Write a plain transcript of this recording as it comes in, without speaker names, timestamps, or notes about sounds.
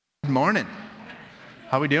morning.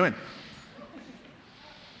 How we doing?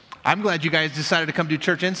 I'm glad you guys decided to come do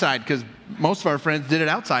church inside because most of our friends did it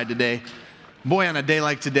outside today. Boy, on a day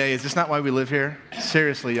like today, is this not why we live here?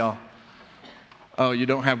 Seriously, y'all. Oh, you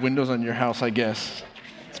don't have windows on your house, I guess.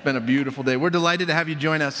 It's been a beautiful day. We're delighted to have you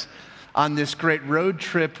join us on this great road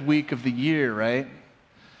trip week of the year, right?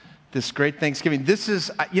 This great Thanksgiving. This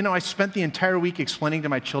is, I spent the entire week explaining to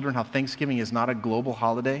my children how Thanksgiving is not a global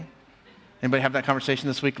holiday. Anybody have that conversation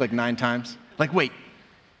this week like 9 times? Like, wait,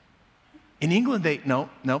 in England no,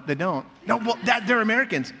 they don't. No, well, they're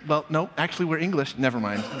Americans. Well, no, actually we're English. Never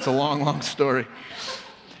mind. It's a long, long story.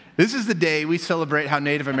 This is the day we celebrate how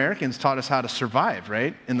Native Americans taught us how to survive,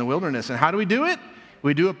 right, in the wilderness. And how do we do it?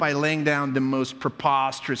 We do it by laying down the most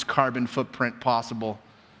preposterous carbon footprint possible,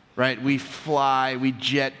 right? We fly, we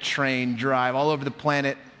jet, train, drive all over the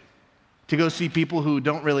planet to go see people who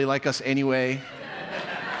don't really like us anyway.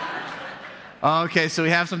 Okay, so we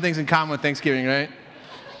have some things in common with Thanksgiving, right?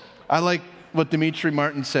 I like what Dimitri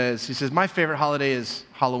Martin says. He says, my favorite holiday is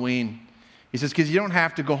Halloween. He says, because you don't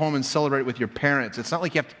have to go home and celebrate with your parents. It's not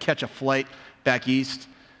like you have to catch a flight back east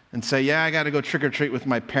and say, yeah, I got to go trick or treat with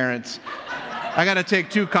my parents. I got to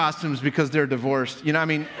take 2 costumes because they're divorced. You know what I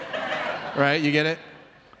mean? Right? You get it?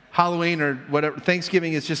 Halloween or whatever.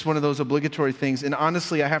 Thanksgiving is just one of those obligatory things. And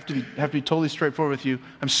honestly, I have to be totally straightforward with you.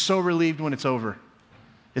 I'm so relieved when it's over.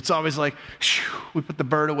 It's always like, we put the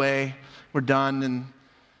bird away, we're done, and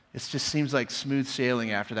it just seems like smooth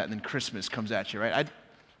sailing after that, and then Christmas comes at you, right?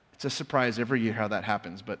 It's a surprise every year how that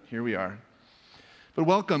happens, but here we are. But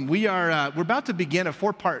welcome. We're about to begin a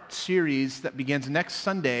 4-part series that begins next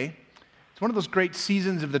Sunday. It's one of those great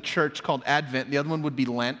seasons of the church called Advent. The other one would be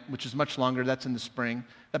Lent, which is much longer. That's in the spring.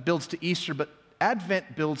 That builds to Easter, but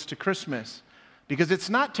Advent builds to Christmas because it's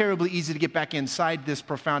not terribly easy to get back inside this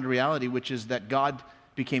profound reality, which is that God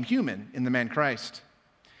became human in the man Christ.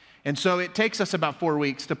 And so it takes us about 4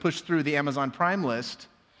 weeks to push through the Amazon Prime list,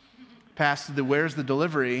 past the where's the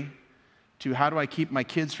delivery, to how do I keep my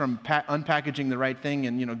kids from unpackaging the right thing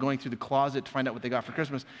and going through the closet to find out what they got for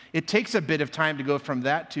Christmas. It takes a bit of time to go from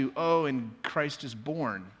that to, oh, and Christ is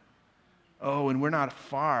born. Oh, and we're not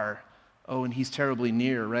far. Oh, and he's terribly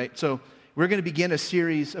near, right? So we're going to begin a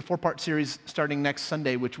 4-part series starting next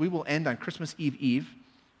Sunday, which we will end on Christmas Eve,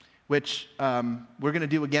 which we're going to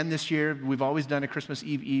do again this year. We've always done a Christmas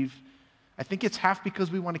Eve. I think it's half because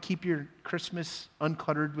we want to keep your Christmas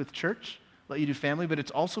uncluttered with church, let you do family, but it's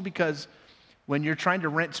also because when you're trying to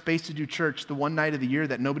rent space to do church, the one night of the year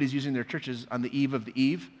that nobody's using their churches on the eve of the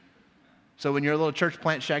eve. So when you're a little church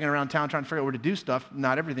plant shagging around town trying to figure out where to do stuff,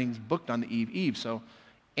 not everything's booked on the eve. So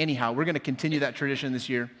anyhow, we're going to continue that tradition this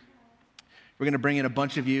year. We're going to bring in a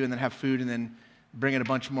bunch of you and then have food and then bring in a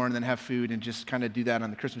bunch more and then have food and just kind of do that on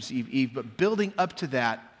the Christmas Eve. But building up to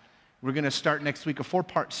that, we're going to start next week a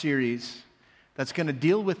 4-part series that's going to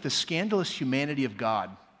deal with the scandalous humanity of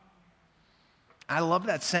God. I love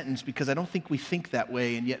that sentence because I don't think we think that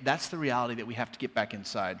way, and yet that's the reality that we have to get back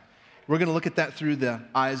inside. We're going to look at that through the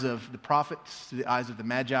eyes of the prophets, through the eyes of the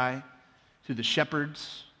Magi, through the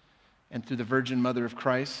shepherds, and through the Virgin Mother of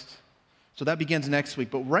Christ. So that begins next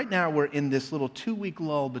week. But right now we're in this little 2-week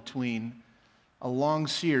lull between a long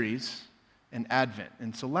series and Advent.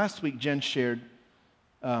 And so last week Jen shared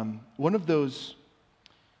one of those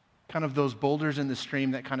boulders in the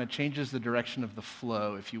stream that kind of changes the direction of the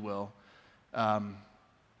flow, if you will.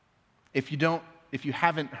 If you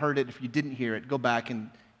haven't heard it, if you didn't hear it, go back and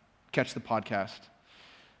catch the podcast.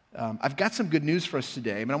 I've got some good news for us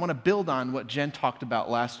today, but I want to build on what Jen talked about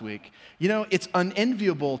last week. It's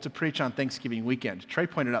unenviable to preach on Thanksgiving weekend. Trey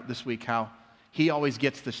pointed out this week how he always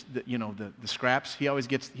gets the scraps.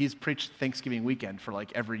 He's preached Thanksgiving weekend for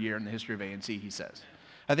like every year in the history of ANC, he says.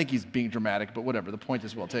 I think he's being dramatic, but whatever. The point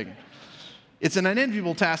is well taken. It's an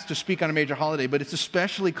unenviable task to speak on a major holiday, but it's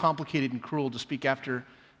especially complicated and cruel to speak after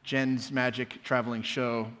Jen's magic traveling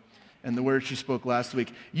show and the words she spoke last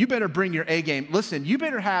week. You better bring your A game. Listen, you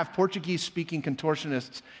better have Portuguese-speaking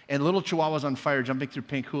contortionists and little chihuahuas on fire jumping through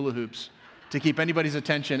pink hula hoops to keep anybody's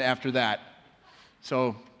attention after that.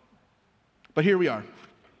 But here we are.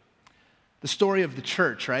 The story of the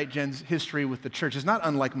church, right? Jen's history with the church is not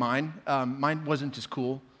unlike mine. Mine wasn't as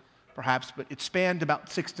cool, perhaps, but it spanned about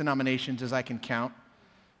 6 denominations as I can count.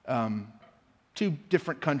 2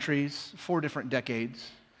 different countries, 4 different decades.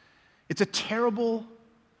 It's a terrible,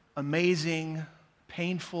 amazing,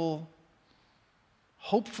 painful,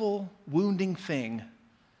 hopeful, wounding thing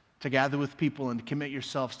to gather with people and to commit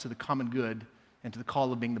yourselves to the common good and to the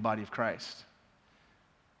call of being the body of Christ.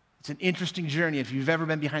 It's an interesting journey. If you've ever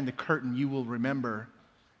been behind the curtain, you will remember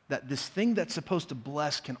that this thing that's supposed to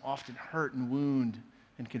bless can often hurt and wound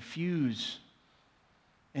and confuse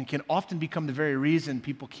and can often become the very reason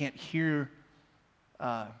people can't hear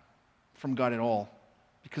from God at all,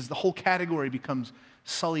 because the whole category becomes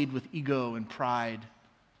sullied with ego and pride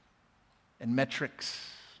and metrics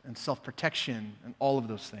and self-protection and all of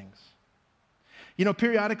those things. You know,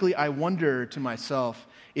 periodically I wonder to myself,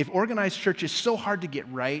 if organized church is so hard to get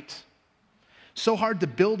right, so hard to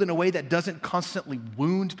build in a way that doesn't constantly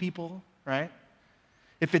wound people, right?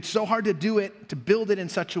 If it's so hard to do it, to build it in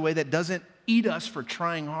such a way that doesn't eat us for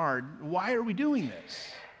trying hard, why are we doing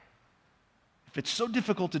this? If it's so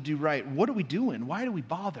difficult to do right, what are we doing? Why do we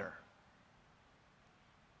bother?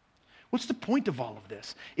 What's the point of all of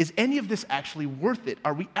this? Is any of this actually worth it?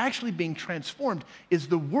 Are we actually being transformed? Is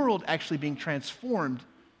the world actually being transformed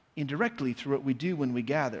indirectly through what we do when we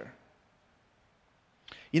gather?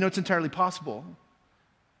 You know, it's entirely possible,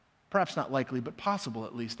 perhaps not likely, but possible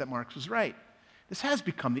at least, that Marx was right. This has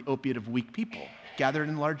become the opiate of weak people, gathered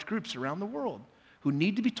in large groups around the world, who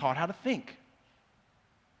need to be taught how to think.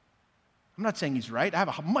 I'm not saying he's right. I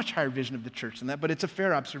have a much higher vision of the church than that, but it's a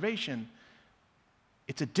fair observation.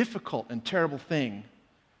 It's a difficult and terrible thing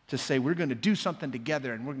to say we're going to do something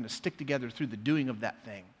together and we're going to stick together through the doing of that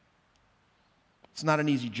thing. It's not an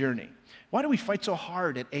easy journey. Why do we fight so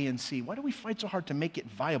hard at ANC? Why do we fight so hard to make it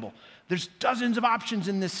viable? There's dozens of options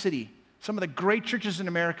in this city. Some of the great churches in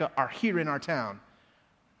America are here in our town.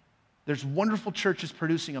 There's wonderful churches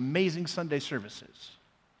producing amazing Sunday services.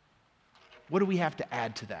 What do we have to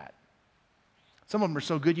add to that? Some of them are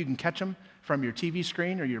so good you can catch them from your TV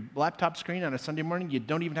screen or your laptop screen on a Sunday morning. You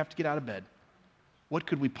don't even have to get out of bed. What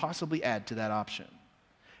could we possibly add to that option?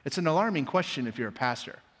 It's an alarming question if you're a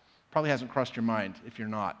pastor. Probably hasn't crossed your mind if you're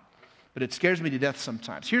not. But it scares me to death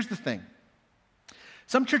sometimes. Here's the thing.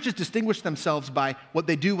 Some churches distinguish themselves by what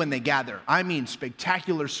they do when they gather. I mean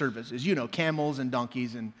spectacular services. You know, camels and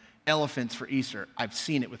donkeys and elephants for Easter. I've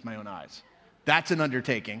seen it with my own eyes. That's an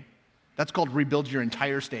undertaking. That's called rebuild your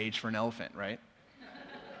entire stage for an elephant, right?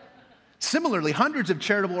 Similarly, hundreds of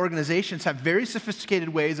charitable organizations have very sophisticated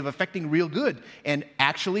ways of affecting real good and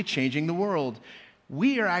actually changing the world.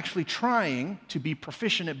 We are actually trying to be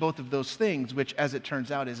proficient at both of those things, which, as it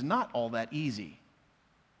turns out, is not all that easy.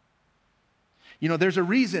 You know, there's a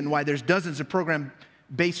reason why there's dozens of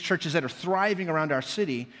program-based churches that are thriving around our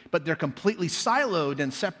city, but they're completely siloed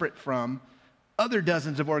and separate from other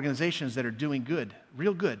dozens of organizations that are doing good,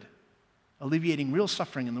 real good, alleviating real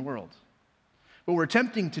suffering in the world. What we're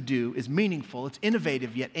attempting to do is meaningful, it's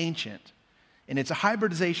innovative yet ancient, and it's a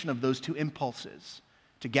hybridization of those two impulses,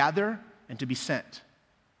 to gather and to be sent.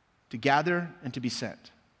 To gather and to be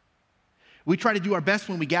sent. We try to do our best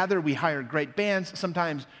when we gather. We hire great bands.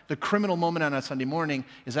 Sometimes the criminal moment on a Sunday morning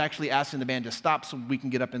is actually asking the band to stop so we can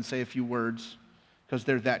get up and say a few words because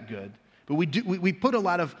they're that good. But we put a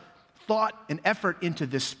lot of thought and effort into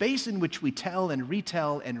this space in which we tell and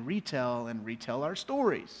retell and retell and retell our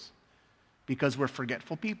stories because we're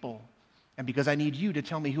forgetful people and because I need you to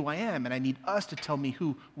tell me who I am and I need us to tell me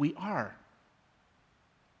who we are.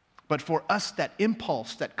 But for us, that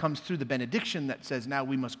impulse that comes through the benediction that says now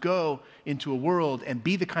we must go into a world and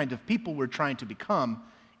be the kind of people we're trying to become,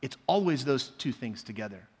 it's always those two things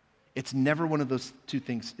together. It's never one of those two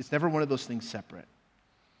things. It's never one of those things separate.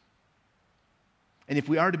 And if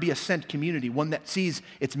we are to be a sent community, one that sees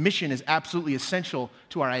its mission as absolutely essential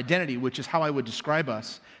to our identity, which is how I would describe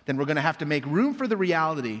us, then we're going to have to make room for the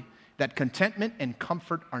reality that contentment and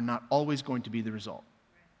comfort are not always going to be the result.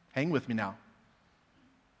 Hang with me now.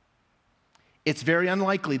 It's very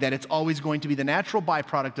unlikely that it's always going to be the natural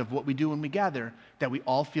byproduct of what we do when we gather, that we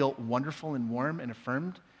all feel wonderful and warm and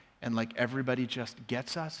affirmed and like everybody just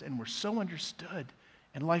gets us and we're so understood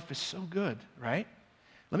and life is so good, right?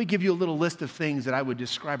 Let me give you a little list of things that I would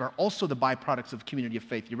describe are also the byproducts of community of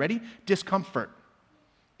faith. You ready? Discomfort,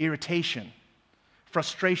 irritation,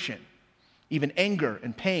 frustration, even anger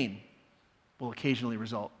and pain will occasionally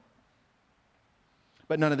result.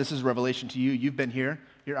 But none of this is revelation to you. You've been here.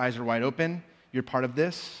 Your eyes are wide open. You're part of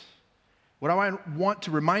this. What I want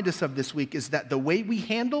to remind us of this week is that the way we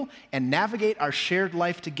handle and navigate our shared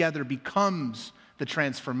life together becomes the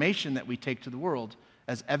transformation that we take to the world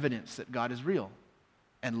as evidence that God is real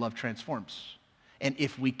and love transforms. And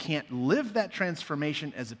if we can't live that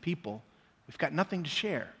transformation as a people, we've got nothing to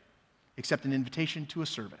share except an invitation to a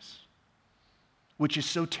service, which is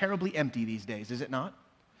so terribly empty these days, is it not?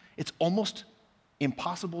 It's almost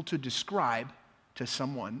impossible to describe to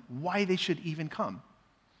someone why they should even come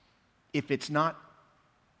if it's not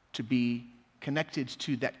to be connected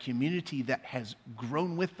to that community that has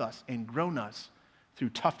grown with us and grown us through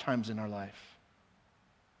tough times in our life.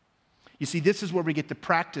 You see, this is where we get to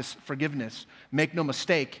practice forgiveness. Make no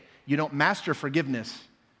mistake, you don't master forgiveness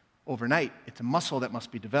overnight. It's a muscle that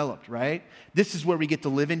must be developed, right? This is where we get to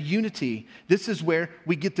live in unity. This is where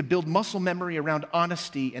we get to build muscle memory around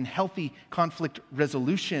honesty and healthy conflict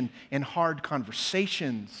resolution and hard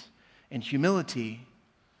conversations and humility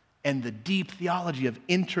and the deep theology of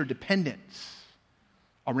interdependence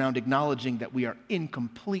around acknowledging that we are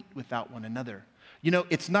incomplete without one another. You know,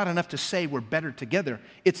 it's not enough to say we're better together.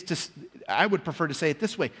 It's just, I would prefer to say it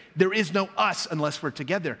this way. There is no us unless we're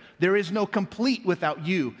together. There is no complete without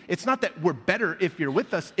you. It's not that we're better if you're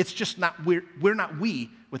with us. It's just not, we're not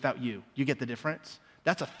we without you. You get the difference?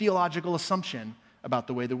 That's a theological assumption about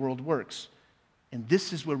the way the world works. And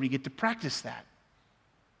this is where we get to practice that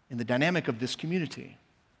in the dynamic of this community.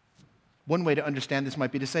 One way to understand this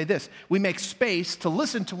might be to say this. We make space to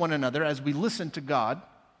listen to one another as we listen to God.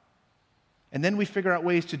 And then we figure out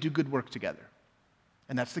ways to do good work together.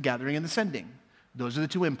 And that's the gathering and the sending. Those are the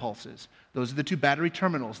two impulses. Those are the two battery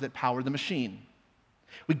terminals that power the machine.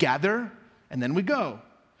 We gather, and then we go.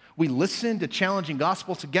 We listen to challenging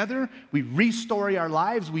gospel together. We restory our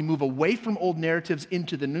lives. We move away from old narratives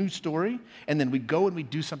into the new story. And then we go and we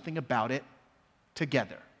do something about it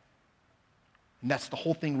together. And that's the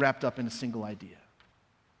whole thing wrapped up in a single idea.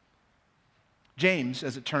 James,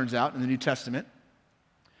 as it turns out, in the New Testament,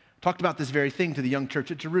 talked about this very thing to the young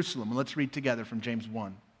church at Jerusalem. And let's read together from James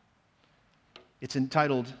 1. It's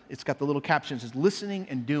entitled, it's got the little caption, it says, Listening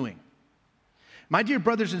and Doing. My dear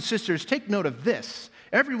brothers and sisters, take note of this.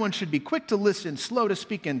 Everyone should be quick to listen, slow to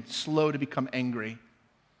speak, and slow to become angry.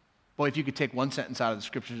 Boy, if you could take one sentence out of the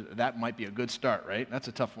scriptures, that might be a good start, right? That's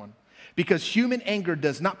a tough one. Because human anger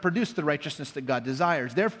does not produce the righteousness that God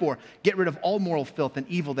desires. Therefore, get rid of all moral filth and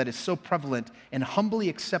evil that is so prevalent and humbly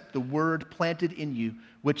accept the word planted in you,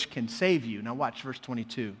 which can save you. Now watch verse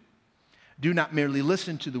 22. Do not merely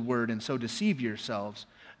listen to the word and so deceive yourselves.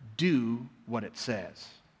 Do what it says.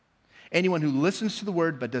 Anyone who listens to the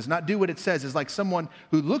word but does not do what it says is like someone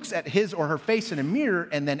who looks at his or her face in a mirror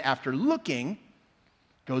and then after looking,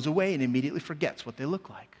 goes away and immediately forgets what they look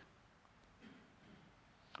like.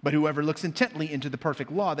 But whoever looks intently into the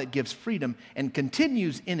perfect law that gives freedom and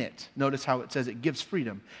continues in it, notice how it says it gives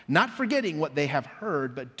freedom, not forgetting what they have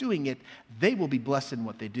heard, but doing it, they will be blessed in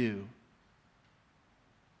what they do.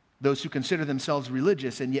 Those who consider themselves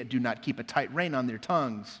religious and yet do not keep a tight rein on their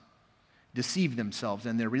tongues deceive themselves,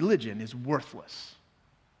 and their religion is worthless.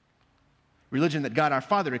 Religion that God our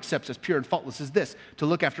Father accepts as pure and faultless is this, to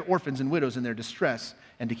look after orphans and widows in their distress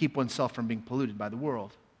and to keep oneself from being polluted by the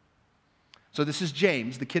world. So this is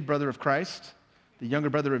James, the kid brother of Christ, the younger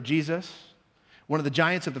brother of Jesus, one of the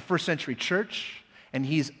giants of the first century church, and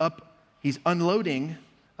he's unloading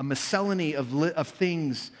a miscellany of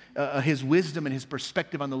things, his wisdom and his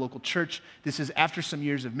perspective on the local church. This is after some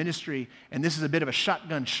years of ministry, and this is a bit of a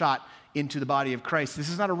shotgun shot into the body of Christ. This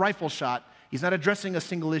is not a rifle shot. He's not addressing a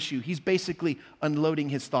single issue. He's basically unloading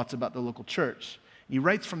his thoughts about the local church. He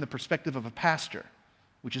writes from the perspective of a pastor,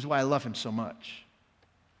 which is why I love him so much.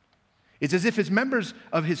 It's as if his members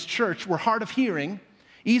of his church were hard of hearing,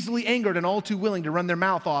 easily angered, and all too willing to run their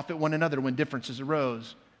mouth off at one another when differences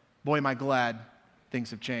arose. Boy, am I glad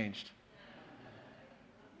things have changed.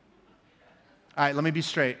 All right, let me be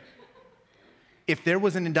straight. If there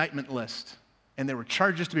was an indictment list and there were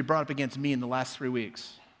charges to be brought up against me in the last 3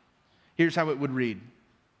 weeks, here's how it would read.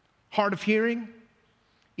 Hard of hearing,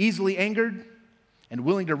 easily angered, and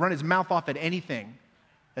willing to run his mouth off at anything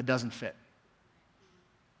that doesn't fit.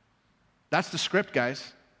 That's the script,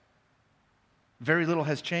 guys. Very little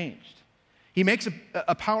has changed. He makes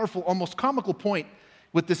a powerful, almost comical point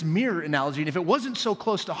with this mirror analogy, and if it wasn't so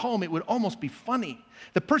close to home, it would almost be funny.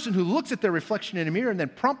 The person who looks at their reflection in a mirror and then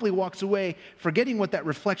promptly walks away, forgetting what that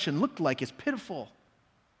reflection looked like, is pitiful.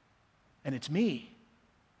 And it's me.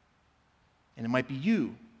 And it might be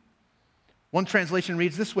you. One translation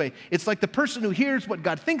reads this way: it's like the person who hears what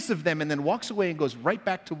God thinks of them and then walks away and goes right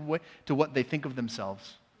back to what they think of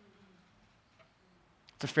themselves.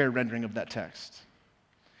 It's a fair rendering of that text.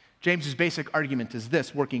 James's basic argument is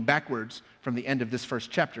this, working backwards from the end of this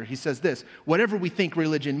first chapter. He says this: whatever we think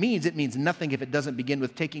religion means, it means nothing if it doesn't begin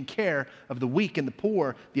with taking care of the weak and the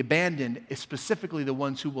poor, the abandoned, specifically the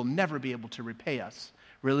ones who will never be able to repay us.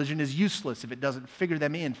 Religion is useless if it doesn't figure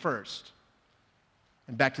them in first.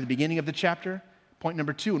 And back to the beginning of the chapter, point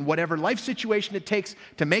number 2, in whatever life situation it takes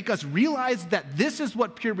to make us realize that this is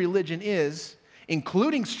what pure religion is,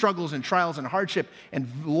 including struggles and trials and hardship and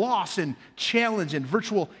loss and challenge and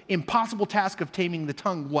virtual impossible task of taming the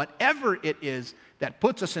tongue, whatever it is that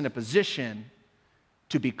puts us in a position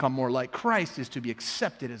to become more like Christ is to be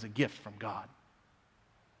accepted as a gift from God.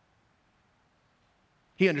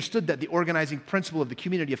 He understood that the organizing principle of the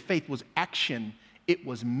community of faith was action, it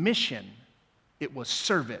was mission, It was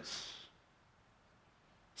service,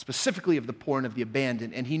 specifically of the poor and of the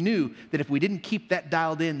abandoned. And he knew that if we didn't keep that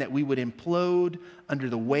dialed in, that we would implode under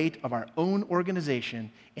the weight of our own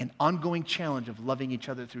organization and ongoing challenge of loving each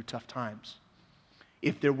other through tough times.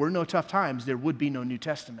 If there were no tough times, there would be no New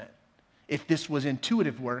Testament. If this was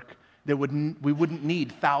intuitive work, we wouldn't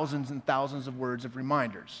need thousands and thousands of words of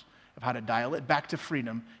reminders of how to dial it back to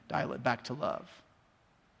freedom, dial it back to love.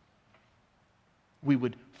 We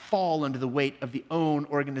would fall under the weight of the own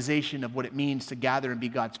organization of what it means to gather and be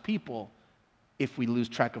God's people if we lose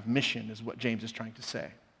track of mission, is what James is trying to say.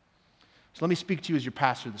 So let me speak to you as your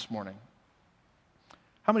pastor this morning.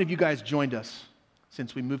 How many of you guys joined us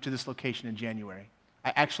since we moved to this location in January?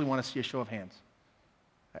 I actually want to see a show of hands.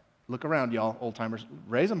 Look around, y'all, old timers.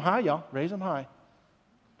 Raise them high, y'all. Raise them high.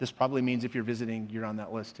 This probably means if you're visiting, you're on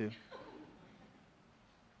that list too.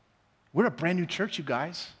 We're a brand new church, you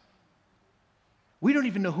guys. We don't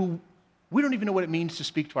even know what it means to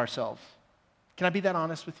speak to ourselves. Can I be that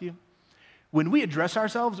honest with you? When we address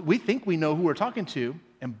ourselves, we think we know who we're talking to,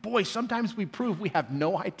 and boy, sometimes we prove we have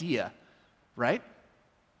no idea, right?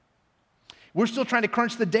 We're still trying to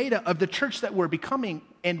crunch the data of the church that we're becoming,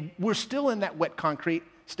 and we're still in that wet concrete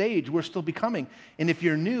stage. We're still becoming. And if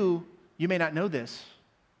you're new, you may not know this,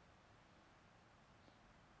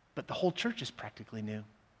 but the whole church is practically new.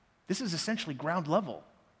 This is essentially ground level.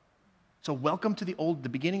 So welcome to the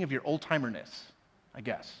beginning of your old-timerness, I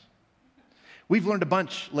guess. We've learned a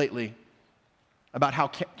bunch lately about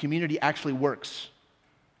how community actually works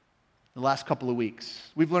the last couple of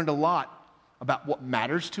weeks. We've learned a lot about what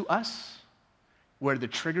matters to us, where the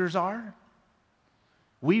triggers are.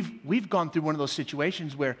 We've gone through one of those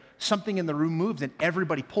situations where something in the room moves and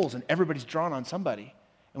everybody pulls and everybody's drawn on somebody,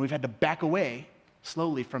 and we've had to back away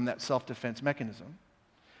slowly from that self-defense mechanism.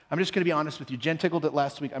 I'm just going to be honest with you. Jen tickled it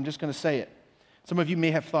last week. I'm just going to say it. Some of you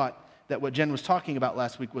may have thought that what Jen was talking about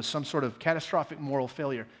last week was some sort of catastrophic moral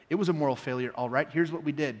failure. It was a moral failure, all right. Here's what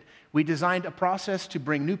we did. We designed a process to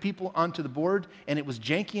bring new people onto the board, and it was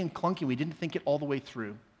janky and clunky. We didn't think it all the way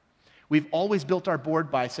through. We've always built our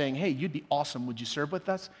board by saying, hey, you'd be awesome. Would you serve with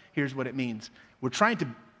us? Here's what it means. We're trying to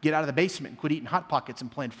get out of the basement and quit eating Hot Pockets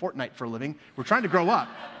and playing Fortnite for a living. We're trying to grow up.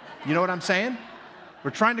 You know what I'm saying?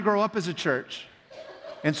 We're trying to grow up as a church.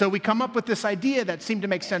 And so we come up with this idea that seemed to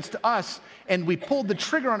make sense to us, and we pulled the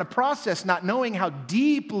trigger on a process not knowing how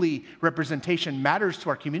deeply representation matters to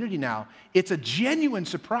our community now. It's a genuine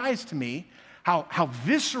surprise to me how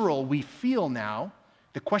visceral we feel now,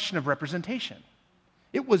 the question of representation.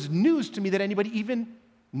 It was news to me that anybody even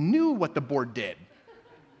knew what the board did,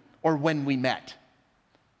 or when we met,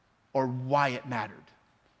 or why it mattered.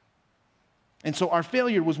 And so our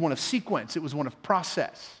failure was one of sequence. It was one of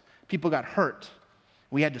process. People got hurt.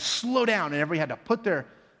 We had to slow down, and everybody had to put their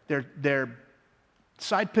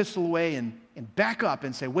side pistol away and back up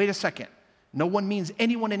and say, wait a second. No one means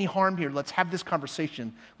anyone any harm here. Let's have this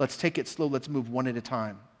conversation. Let's take it slow. Let's move one at a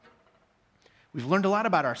time. We've learned a lot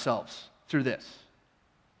about ourselves through this.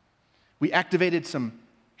 We activated some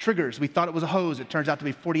triggers. We thought it was a hose. It turns out to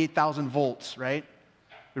be 48,000 volts, right?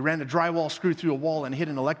 We ran a drywall screw through a wall and hit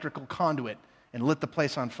an electrical conduit and lit the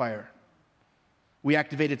place on fire. We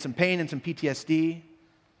activated some pain and some PTSD.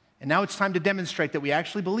 And now it's time to demonstrate that we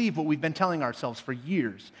actually believe what we've been telling ourselves for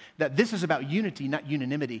years, that this is about unity, not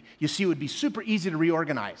unanimity. You see, it would be super easy to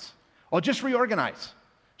reorganize. Well, just reorganize.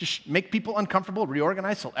 Just make people uncomfortable,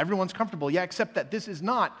 reorganize so everyone's comfortable. Yeah, except that this is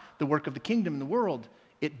not the work of the kingdom in the world.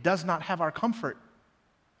 It does not have our comfort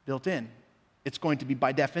built in. It's going to be,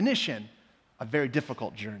 by definition, a very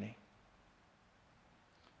difficult journey.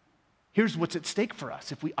 Here's what's at stake for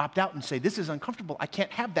us. If we opt out and say, this is uncomfortable, I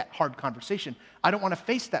can't have that hard conversation. I don't want to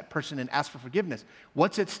face that person and ask for forgiveness.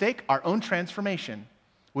 What's at stake? Our own transformation,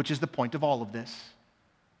 which is the point of all of this.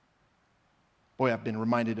 Boy, I've been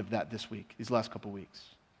reminded of that this week, these last couple weeks.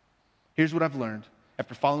 Here's what I've learned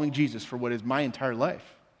after following Jesus for what is my entire life.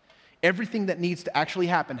 Everything that needs to actually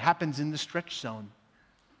happen happens in the stretch zone,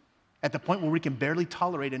 at the point where we can barely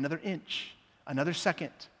tolerate another inch, another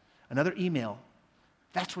second, another email.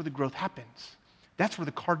 That's where the growth happens. That's where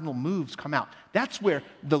the cardinal moves come out. That's where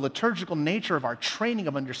the liturgical nature of our training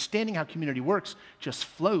of understanding how community works just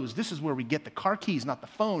flows. This is where we get the car keys, not the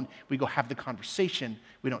phone. We go have the conversation.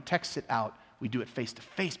 We don't text it out. We do it face to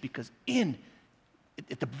face, because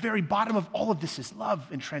at the very bottom of all of this is love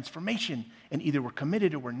and transformation, and either we're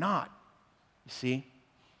committed or we're not. You see?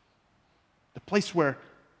 The place where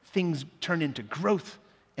things turn into growth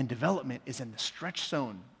and development is in the stretch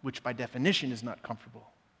zone, which by definition is not comfortable.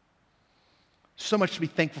 So much to be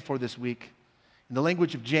thankful for this week. In the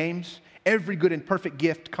language of James, every good and perfect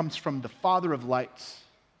gift comes from the Father of lights,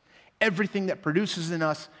 everything that produces in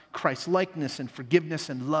us Christ's likeness and forgiveness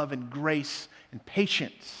and love and grace and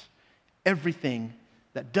patience. Everything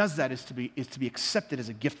that does that is to be accepted as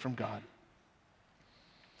a gift from God.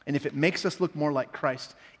 And if it makes us look more like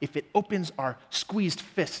Christ, if it opens our squeezed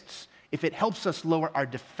fists, if it helps us lower our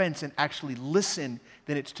defense and actually listen,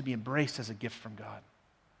 then it's to be embraced as a gift from God.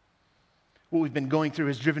 What we've been going through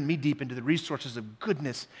has driven me deep into the resources of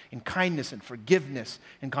goodness and kindness and forgiveness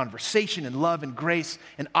and conversation and love and grace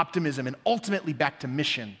and optimism, and ultimately back to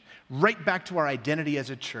mission, right back to our identity as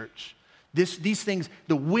a church. These things,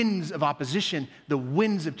 the winds of opposition, the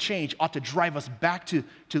winds of change, ought to drive us back to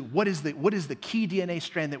what is the key DNA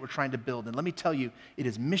strand that we're trying to build. And let me tell you, it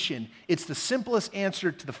is mission. It's the simplest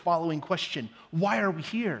answer to the following question: why are we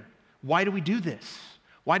here? Why do we do this?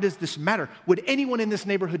 Why does this matter? Would anyone in this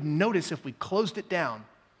neighborhood notice if we closed it down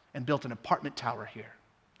and built an apartment tower here?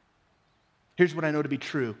 Here's what I know to be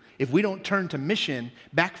true. If we don't turn to mission,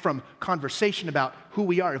 back from conversation about who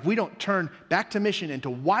we are, if we don't turn back to mission and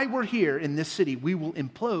to why we're here in this city, we will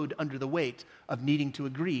implode under the weight of needing to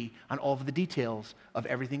agree on all of the details of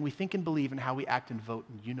everything we think and believe and how we act and vote,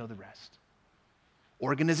 and you know the rest.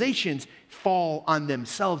 Organizations fall on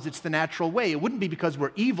themselves. It's the natural way. It wouldn't be because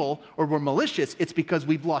we're evil or we're malicious. It's because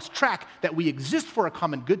we've lost track that we exist for a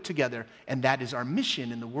common good together, and that is our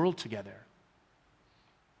mission in the world together.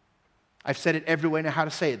 I've said it every way I know how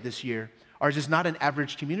to say it this year. Ours is not an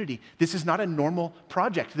average community. This is not a normal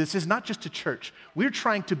project. This is not just a church. We're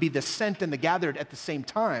trying to be the sent and the gathered at the same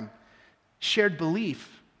time. Shared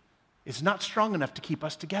belief is not strong enough to keep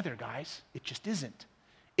us together, guys. It just isn't.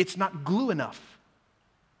 It's not glue enough.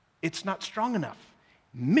 It's not strong enough.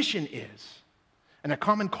 Mission is. And a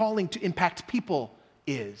common calling to impact people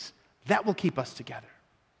is. That will keep us together.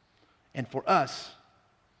 And for us,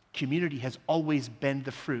 community has always been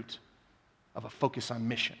the fruit of a focus on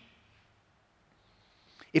mission.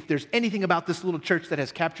 If there's anything about this little church that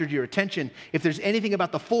has captured your attention, if there's anything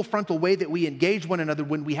about the full frontal way that we engage one another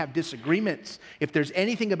when we have disagreements, if there's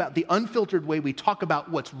anything about the unfiltered way we talk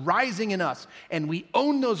about what's rising in us and we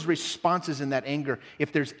own those responses in that anger,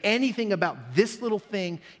 if there's anything about this little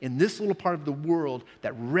thing in this little part of the world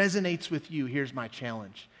that resonates with you, here's my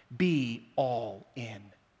challenge: be all in.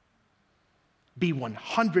 Be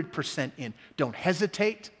 100% in. Don't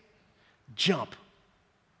hesitate. Jump.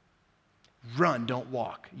 Run, don't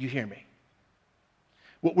walk. You hear me?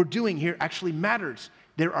 What we're doing here actually matters.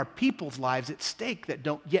 There are people's lives at stake that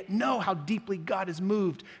don't yet know how deeply God is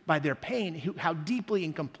moved by their pain, how deeply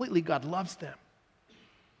and completely God loves them.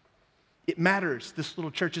 It matters. This little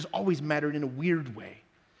church has always mattered in a weird way.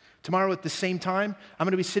 Tomorrow at the same time, I'm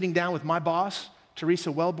going to be sitting down with my boss,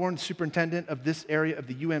 Teresa Wellborn, superintendent of this area of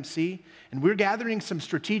the UMC, and we're gathering some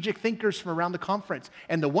strategic thinkers from around the conference.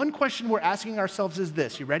 And the one question we're asking ourselves is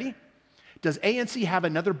this. You ready? Does ANC have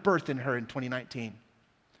another birth in her in 2019?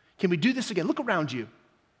 Can we do this again? Look around you.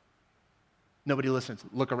 Nobody listens.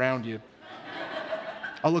 Look around you.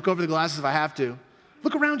 I'll look over the glasses if I have to.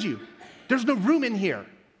 Look around you. There's no room in here.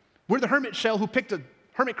 We're the hermit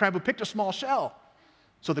crab who picked a small shell.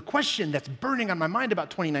 So the question that's burning on my mind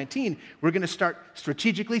about 2019, we're going to start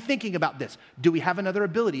strategically thinking about this. Do we have another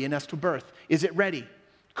ability in us to birth? Is it ready?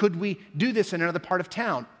 Could we do this in another part of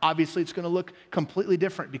town? Obviously, it's going to look completely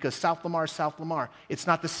different because South Lamar is South Lamar. It's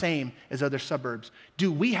not the same as other suburbs.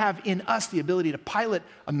 Do we have in us the ability to pilot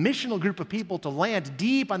a missional group of people to land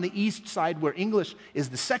deep on the east side where English is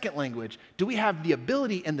the second language? Do we have the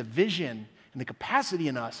ability and the vision and the capacity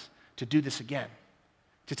in us to do this again?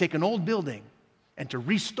 To take an old building and to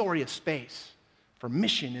restore a space for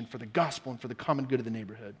mission and for the gospel and for the common good of the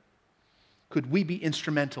neighborhood? Could we be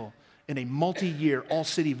instrumental in a multi-year,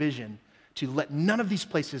 all-city vision to let none of these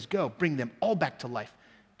places go, bring them all back to life?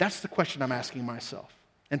 That's the question I'm asking myself.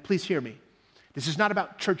 And please hear me. This is not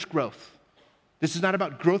about church growth. This is not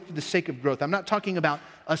about growth for the sake of growth. I'm not talking about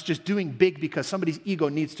us just doing big because somebody's ego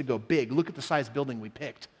needs to go big. Look at the size building we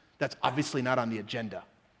picked. That's obviously not on the agenda.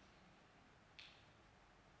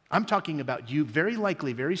 I'm talking about you very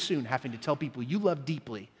likely, very soon, having to tell people you love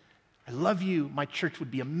deeply, I love you, my church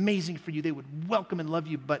would be amazing for you, they would welcome and love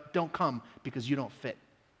you, but don't come because you don't fit.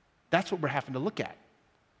 That's what we're having to look at.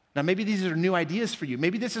 Now, maybe these are new ideas for you.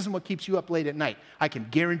 Maybe this isn't what keeps you up late at night. I can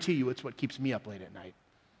guarantee you it's what keeps me up late at night.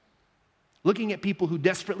 Looking at people who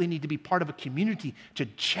desperately need to be part of a community to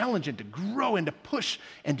challenge and to grow and to push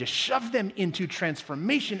and to shove them into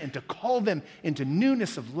transformation and to call them into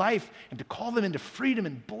newness of life and to call them into freedom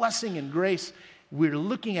and blessing and grace. We're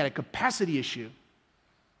looking at a capacity issue.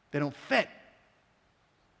 They don't fit.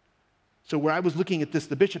 So where I was looking at this,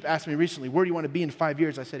 the bishop asked me recently, where do you want to be in 5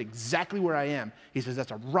 years? I said, exactly where I am. He says,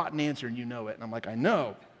 that's a rotten answer and you know it. And I'm like, I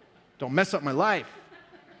know. Don't mess up my life.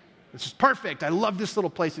 This is perfect. I love this little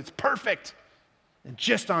place. It's perfect. And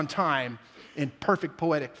just on time, in perfect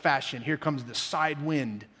poetic fashion, here comes the side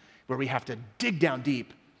wind where we have to dig down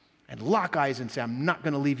deep and lock eyes and say, I'm not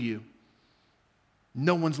going to leave you.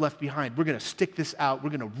 No one's left behind. We're going to stick this out.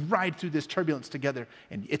 We're going to ride through this turbulence together.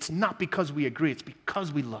 And it's not because we agree. It's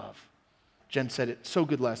because we love. Jen said it so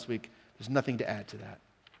good last week. There's nothing to add to that.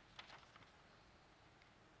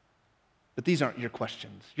 But these aren't your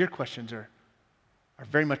questions. Your questions are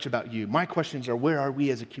very much about you. My questions are, where are we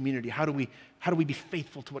as a community? How do we be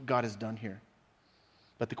faithful to what God has done here?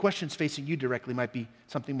 But the questions facing you directly might be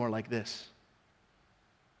something more like this.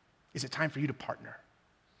 Is it time for you to partner?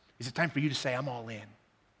 Is it time for you to say, I'm all in?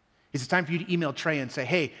 Is it time for you to email Trey and say,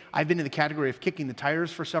 hey, I've been in the category of kicking the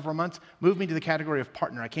tires for several months. Move me to the category of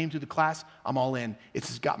partner. I came through the class. I'm all in.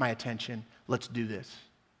 It's got my attention. Let's do this.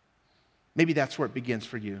 Maybe that's where it begins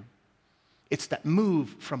for you. It's that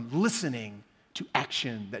move from listening to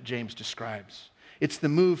action that James describes. It's the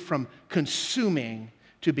move from consuming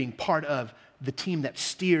to being part of the team that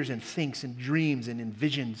steers and thinks and dreams and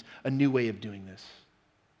envisions a new way of doing this.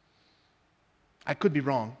 I could be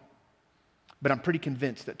wrong, but I'm pretty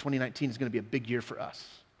convinced that 2019 is going to be a big year for us.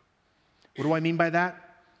 What do I mean by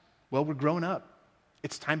that? Well, we're growing up.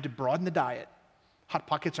 It's time to broaden the diet. Hot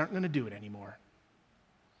Pockets aren't going to do it anymore.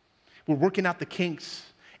 We're working out the kinks,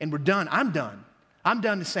 and we're done. I'm done. I'm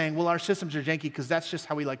done to saying, well, our systems are janky because that's just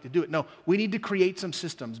how we like to do it. No, we need to create some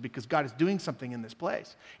systems because God is doing something in this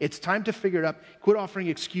place. It's time to figure it out, quit offering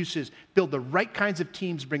excuses, build the right kinds of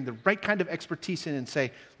teams, bring the right kind of expertise in and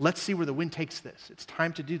say, let's see where the wind takes this. It's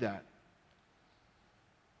time to do that.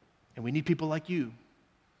 And we need people like you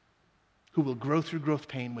who will grow through growth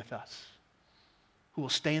pain with us, who will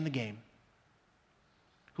stay in the game,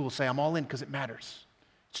 who will say, I'm all in because it matters.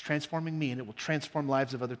 It's transforming me and it will transform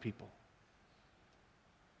lives of other people.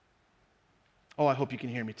 Oh, I hope you can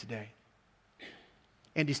hear me today.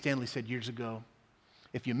 Andy Stanley said years ago,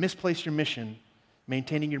 if you misplace your mission,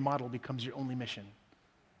 maintaining your model becomes your only mission.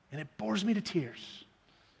 And it bores me to tears.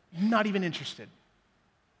 Not even interested.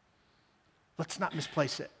 Let's not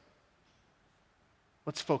misplace it.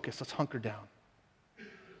 Let's focus. Let's hunker down.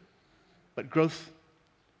 But growth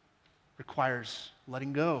requires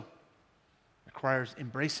letting go. Requires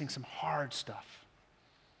embracing some hard stuff.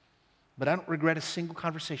 But I don't regret a single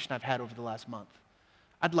conversation I've had over the last month.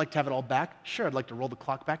 I'd like to have it all back. Sure, I'd like to roll the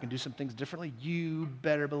clock back and do some things differently. You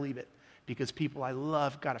better believe it, because people I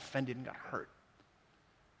love got offended and got hurt.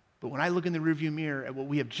 But when I look in the rearview mirror at what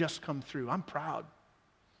we have just come through, I'm proud.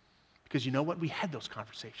 Because you know what? We had those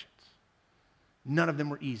conversations. None of them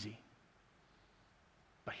were easy.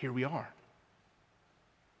 But here we are.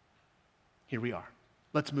 Here we are.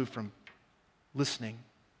 Let's move from listening,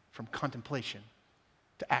 from contemplation,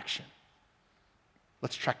 to action.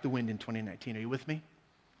 Let's track the wind in 2019. Are you with me?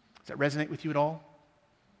 Does that resonate with you at all?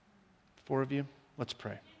 4 of you? Let's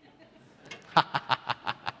pray. That's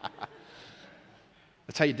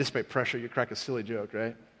how you dissipate pressure. You crack a silly joke,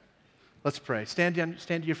 right? Let's pray. Stand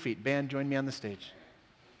to your feet. Band, join me on the stage.